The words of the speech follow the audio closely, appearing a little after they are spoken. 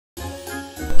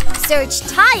Search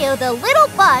Tayo the Little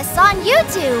Bus on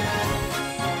YouTube.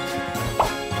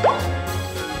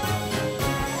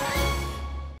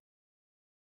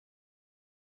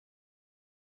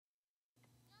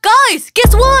 Guys,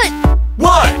 guess what?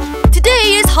 What?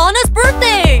 Today is Hannah's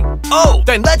birthday! Oh,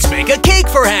 then let's make a cake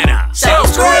for Hannah!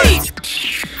 Sounds great!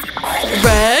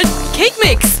 Red cake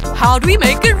mix. How do we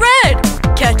make it red?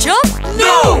 Ketchup?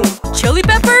 No! Chili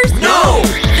peppers? No!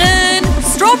 Then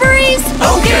strawberries?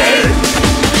 Okay!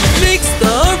 Mix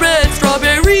the red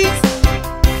strawberries.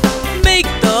 Make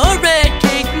the red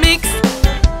cake mix.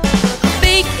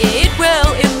 Bake it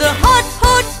well in the hot,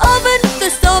 hot oven. The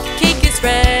soft cake is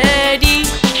ready.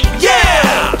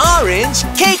 Yeah! Orange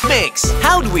cake mix.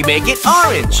 How do we make it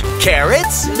orange?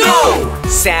 Carrots? No!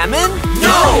 Salmon?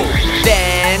 No!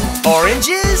 Then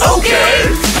oranges? Okay!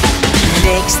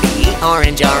 Mix the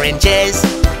oranges.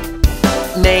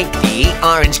 Make the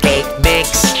orange cake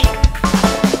mix.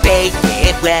 Bake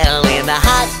it well in the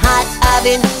hot, hot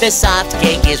oven. The soft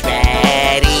cake is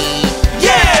ready.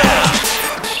 Yeah!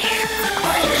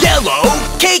 Yellow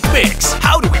cake mix.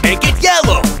 How do we make it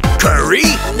yellow?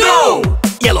 Curry? No!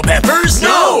 Yellow peppers?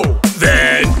 No!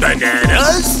 Then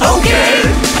bananas? Okay!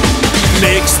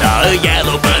 Mix the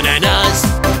yellow bananas.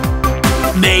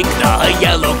 Make the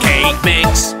yellow cake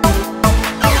mix.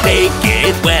 Bake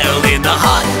it well in the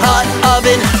hot, hot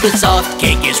oven. The soft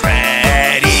cake is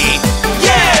ready.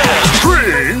 Yeah!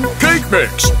 Green cake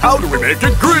mix. How do we make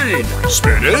it green?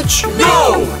 Spinach?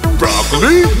 No!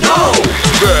 Broccoli? No!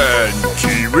 Then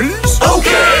kiwis?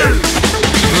 Okay!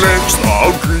 Mix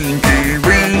the green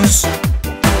kiwis.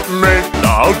 Make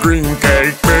the green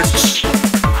cake mix.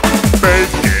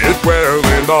 Bake it well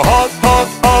in the hot, hot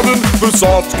oven. The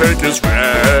soft cake is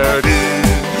ready.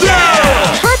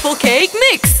 Yeah! Purple cake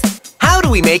mix. How do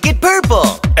we make it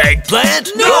purple?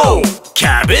 Eggplant? No!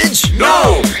 Cabbage?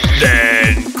 No!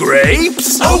 Then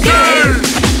grapes? Okay!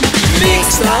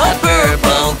 Mix the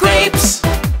purple grapes.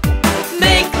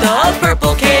 Make the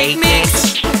purple cake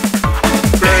mix.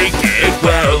 Bake it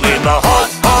well in the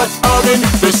hot, hot oven.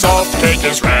 The soft cake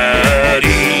is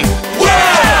ready.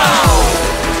 Wow!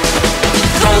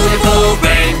 Colorful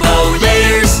rainbow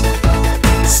layers.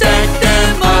 Set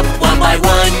them up one by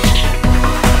one.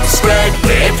 Spread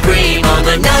whipped cream on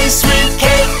the nice sweet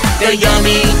cake. The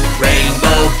yummy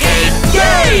rainbow cake.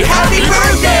 Yay! Happy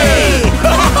birthday!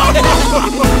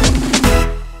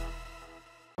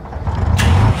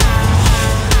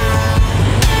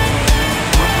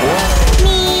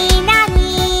 Nina,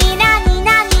 Nina,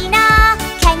 Nina, Nina.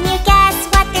 Can you guess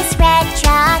what this red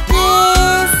truck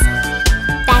is?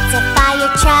 That's a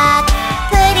fire truck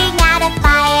putting out a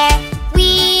fire.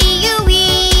 Wee-oo,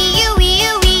 wee-oo,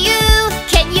 wee-oo, wee-oo.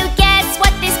 Can you guess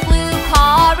what this blue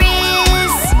car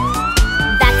is?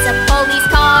 That's a police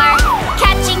car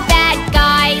catching bad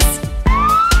guys.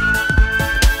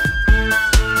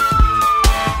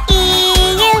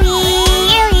 Ee-oo,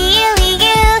 ee-oo, ee-oo,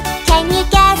 ee-oo. Can you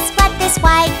guess what this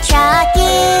white truck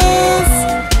is?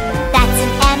 That's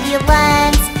an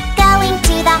ambulance going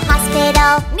to the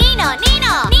hospital. Nina,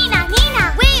 Nina, Nina, Nina.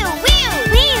 Wee-oo, wee-oo,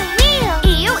 wee-oo, wee-oo.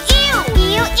 Ew, ew,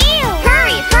 ew, ew.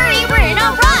 Hurry, hurry, we're in a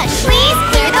rush. Please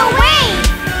clear the way.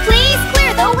 Please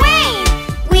clear the way.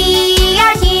 We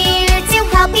are here to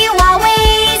help you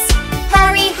always.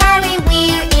 Hurry, hurry,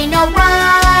 we're in a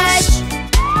rush.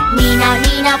 Nina,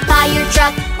 Nina, fire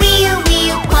truck. Wee-oo,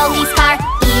 wee-oo, police car.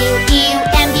 Ew, ew,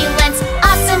 ambulance.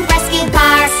 Awesome rescue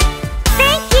cars.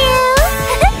 Thank you.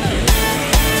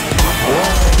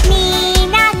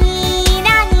 Nina,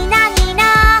 Nina, Nina,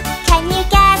 Nina. Can you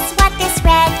guess what this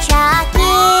red truck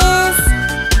is?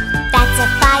 That's a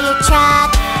fire truck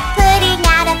putting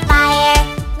out a fire.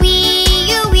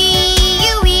 Wee-oo,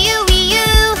 wee-oo, wee-oo,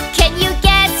 wee-oo. Can you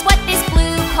guess what this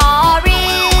blue car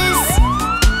is?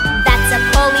 That's a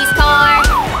police car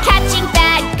catching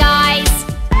bad guys.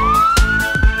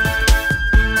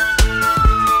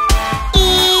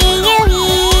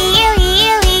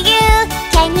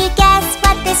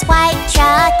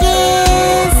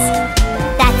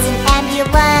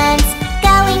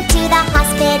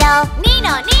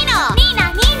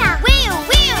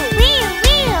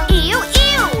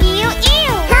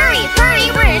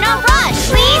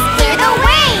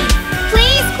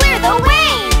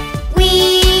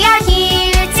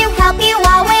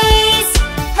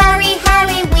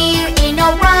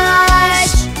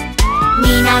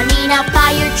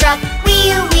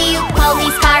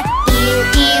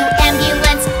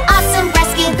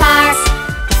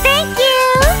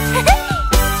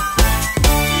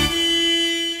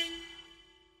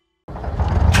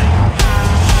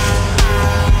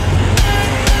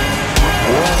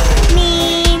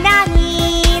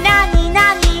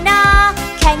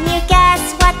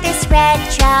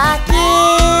 truck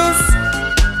is.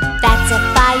 That's a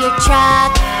fire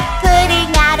truck putting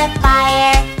out a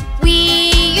fire.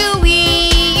 Wee-oo,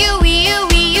 wee-oo, wee-oo,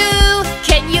 wee-oo.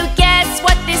 Can you guess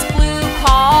what this blue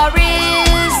car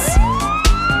is?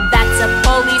 That's a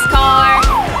police car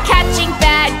catching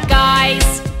bad guys.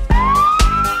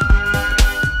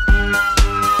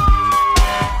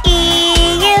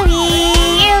 Ee-oo,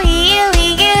 ee-oo, ee-oo,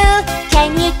 ee-oo.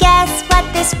 Can you guess what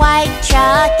this white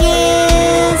truck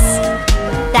is?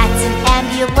 That's an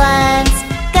ambulance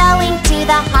going to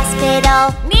the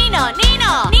hospital. Nina,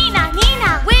 Nina, Nina, Nina.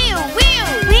 wee-oo, wee-oo,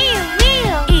 Wee-oo,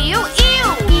 wee-oo. ee-oo,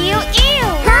 ee-oo. Ew, ew.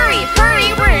 Hurry, hurry,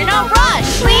 we're in a rush.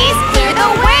 Please clear the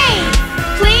way.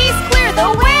 Please clear the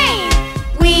way.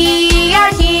 We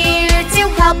are here to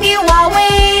help you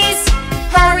always.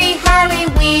 Hurry, hurry,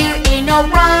 we're in a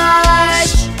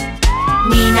rush.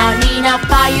 Nina, Nina,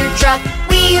 fire truck.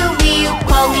 Wee-oo, wee-oo,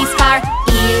 police car.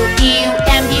 Ew, ew,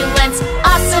 ambulance.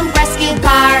 Awesome rescue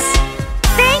cars.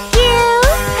 Thank you.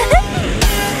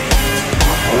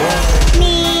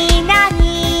 Nina,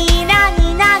 Nina,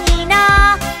 Nina, Nina.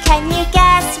 Can you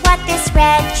guess what this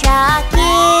red truck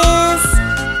is?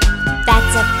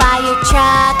 That's a fire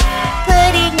truck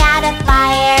putting out a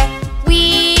fire.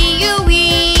 Wee-oo,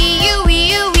 wee-oo,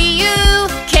 wee-oo, wee-oo.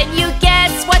 Can you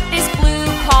guess what this blue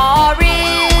car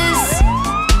is?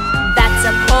 That's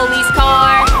a police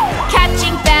car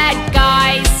catching bad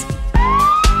guys.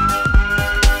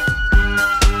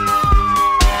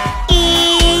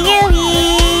 Ew,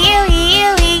 ew,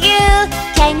 ew, ew.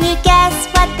 Can you guess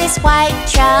what this white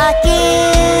truck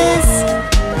is?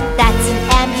 That's an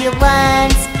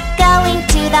ambulance going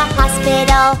to the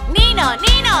hospital. Nina,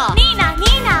 Nina, Nina,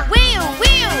 Nina. wee-oo,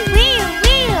 wee-oo. Wee-oo,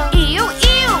 wee-oo. Ew,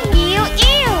 ew. Ew,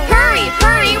 ew. Hurry,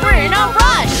 hurry, we're in a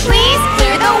rush. Please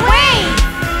clear the way.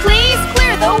 Please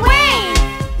clear the way.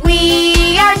 We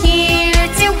are here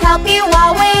to help you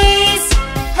always.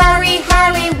 Hurry,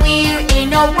 hurry, we're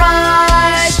in a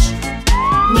rush.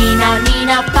 Nina,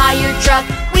 Nina, fire truck.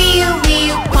 Wee-oo,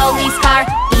 wee-oo, Police car.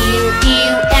 Ew,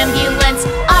 ew, ambulance.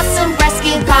 Awesome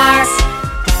rescue cars.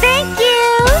 thank you.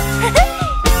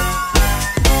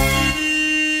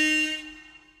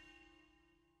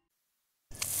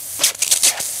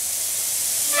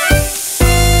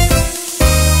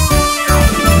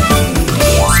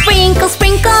 Sprinkle,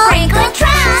 sprinkle, Sprinkle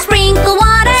trap. sprinkle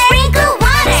water, Sprinkle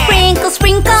water. sprinkle,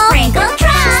 sprinkle, Sprinkle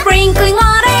trap. sprinkling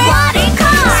water, Water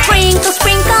car. sprinkle,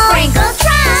 sprinkle, Sprinkle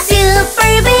trap.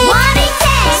 super big, Water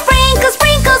tank. sprinkle,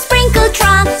 sprinkle, sprinkle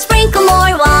drop, sprinkle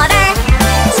more water,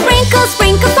 sprinkle,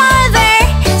 sprinkle farther,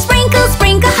 sprinkle,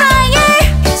 sprinkle higher,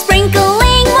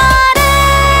 sprinkling water.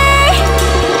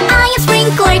 I am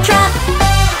sprinkler trap.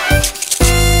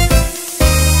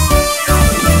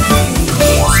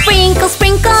 Sprinkle,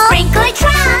 sprinkle, Sprinkle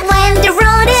trap. when the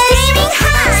road is Steaming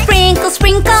hot. sprinkle,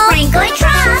 sprinkle, Sprinkle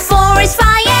trap. forest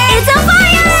fire, It's a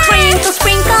fire. sprinkle,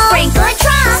 sprinkle, Sprinkle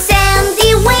trap.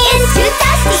 sandy wind, It's too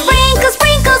dusty. sprinkle,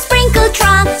 sprinkle, sprinkle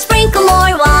drop, sprinkle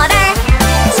more water,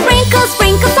 sprinkle,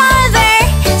 sprinkle farther,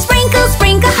 sprinkle,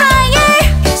 sprinkle higher,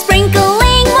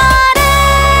 sprinkling water.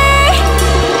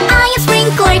 I am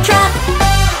sprinkler trap.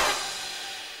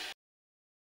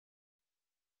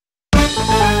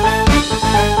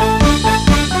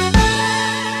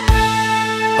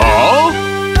 Huh?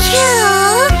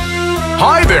 Cute.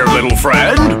 Hi there, little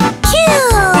friend.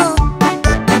 Cute.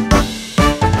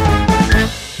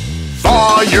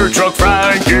 Fire truck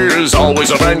Frank is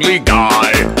always a friendly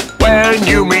guy. When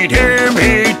you meet him,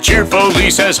 he cheerfully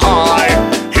says hi.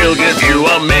 He'll give you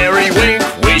a merry wink,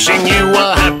 wishing you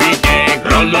a happy day.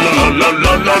 La la la la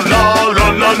la la la la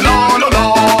la la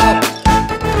la.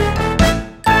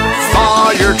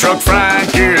 Fire truck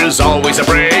Frank is always a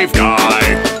brave guy.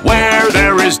 Where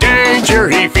there is danger,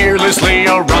 he fearlessly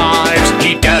arrives.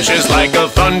 He dashes like a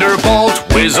thunderbolt,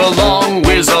 whiz along,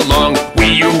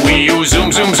 wee-oo,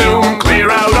 zoom, zoom, zoom, clear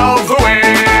out of the way.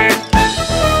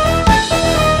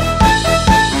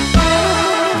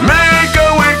 Make a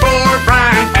way for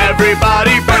Frank,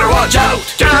 everybody better watch out.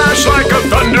 Dash like a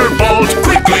thunderbolt,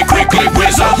 quickly, quickly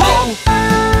whiz along.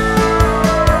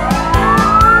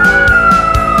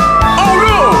 Oh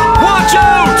no, watch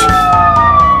out!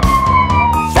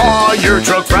 Fire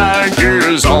truck Frank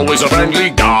is always a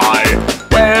friendly guy.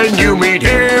 When you meet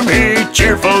him, he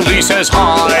cheerfully says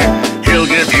hi. He'll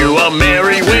give you a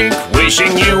merry wink,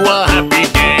 wishing you a happy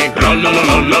day. La la la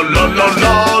la la la la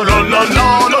la la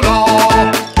la la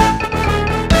la.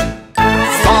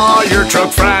 Fire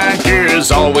truck Frank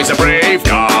is always a brave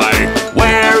guy.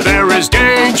 Where there is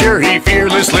danger, he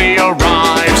fearlessly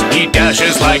arrives. He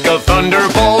dashes like a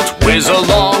thunderbolt, whiz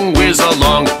along,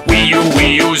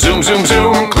 wee-oo, zoom, zoom,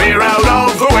 zoom, clear out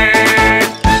of the way.